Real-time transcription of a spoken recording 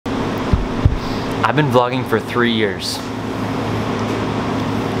I've been vlogging for 3 years.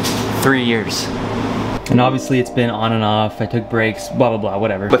 3 years. And obviously it's been on and off, I took breaks, blah blah blah,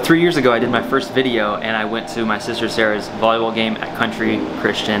 whatever. But 3 years ago I did my first video and I went to my sister Sarah's volleyball game at Country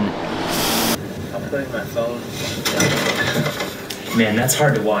Christian. I'll play my phone. Man, that's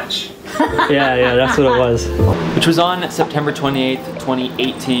hard to watch. yeah, that's what it was. Which was on September 28th,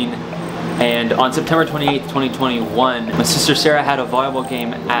 2018. And on September 28th, 2021, my sister Sarah had a volleyball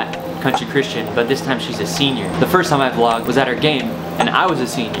game at Country Christian, but this time she's a senior. The first time I vlogged was at her game, and I was a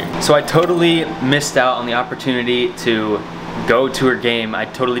senior. So I totally missed out on the opportunity to go to her game. I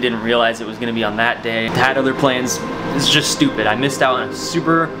totally didn't realize it was gonna be on that day. I had other plans. It's just stupid. I missed out on a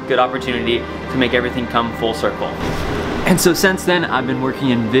super good opportunity to make everything come full circle. And so since then, I've been working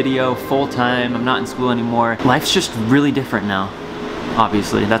in video full time. I'm not in school anymore. Life's just really different now.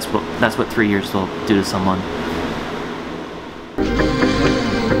 Obviously, that's what 3 years will do to someone.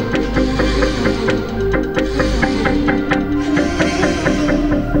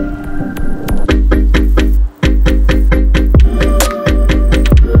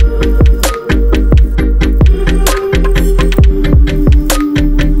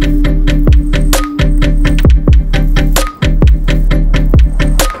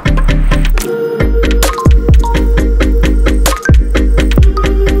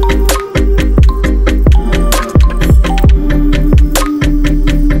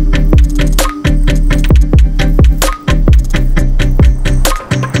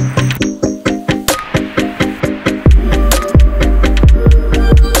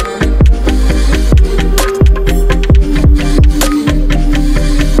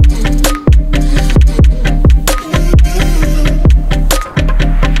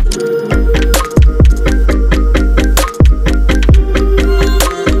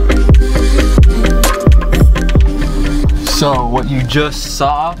 So what you just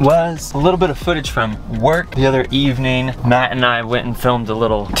saw was a little bit of footage from work the other evening. Matt and I went and filmed a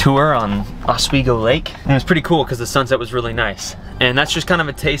little tour on Oswego Lake. And it was pretty cool because the sunset was really nice. And that's just kind of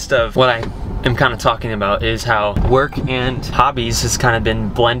a taste of what I am kind of talking about, is how work and hobbies has kind of been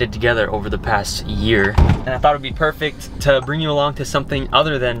blended together over the past year. And I thought it would be perfect to bring you along to something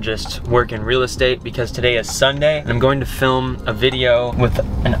other than just work in real estate, because today is Sunday and I'm going to film a video with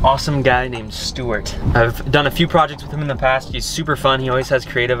an awesome guy named Stuart. I've done a few projects with him in the past. He's super fun. He always has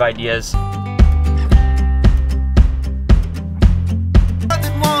creative ideas.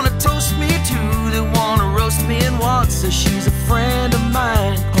 So she's a friend of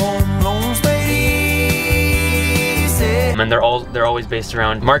mine. Home loans made easy. And they're always based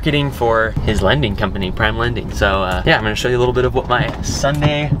around marketing for his lending company, Prime Lending. So yeah, I'm gonna show you a little bit of what my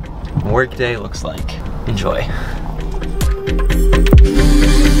Sunday work day looks like. Enjoy.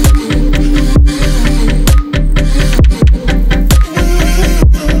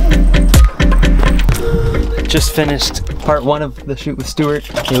 Just finished part 1 of the shoot with Stuart.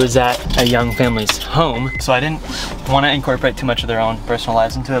 It was at a young family's home, so I didn't want to incorporate too much of their own personal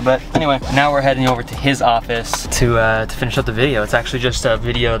lives into it. But anyway, now we're heading over to his office to finish up the video. It's actually just a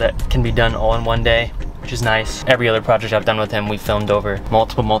video that can be done all in one day, which is nice. Every other project I've done with him, we filmed over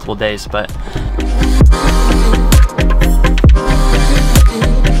multiple days, but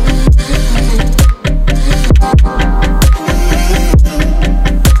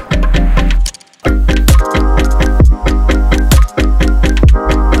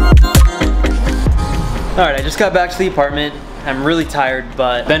alright, I just got back to the apartment. I'm really tired,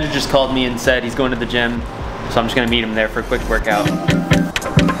 but Bender just called me and said he's going to the gym, so I'm just gonna meet him there for a quick workout.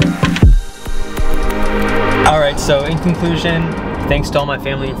 Alright, so in conclusion, thanks to all my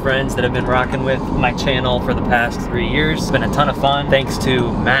family and friends that have been rocking with my channel for the past 3 years. It's been a ton of fun. Thanks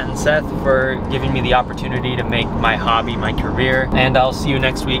to Matt and Seth for giving me the opportunity to make my hobby my career. And I'll see you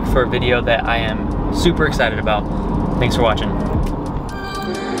next week for a video that I am super excited about. Thanks for watching.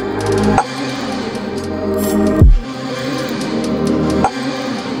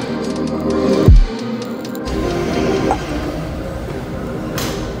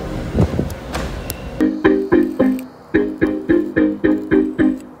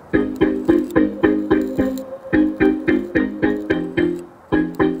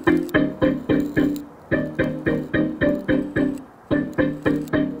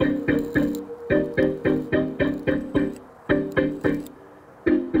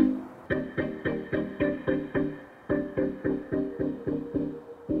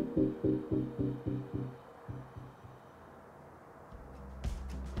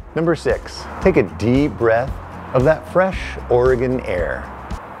 Number 6, take a deep breath of that fresh Oregon air.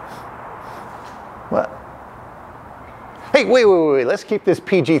 What? Hey, wait, let's keep this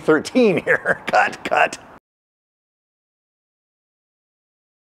PG-13 here. Cut.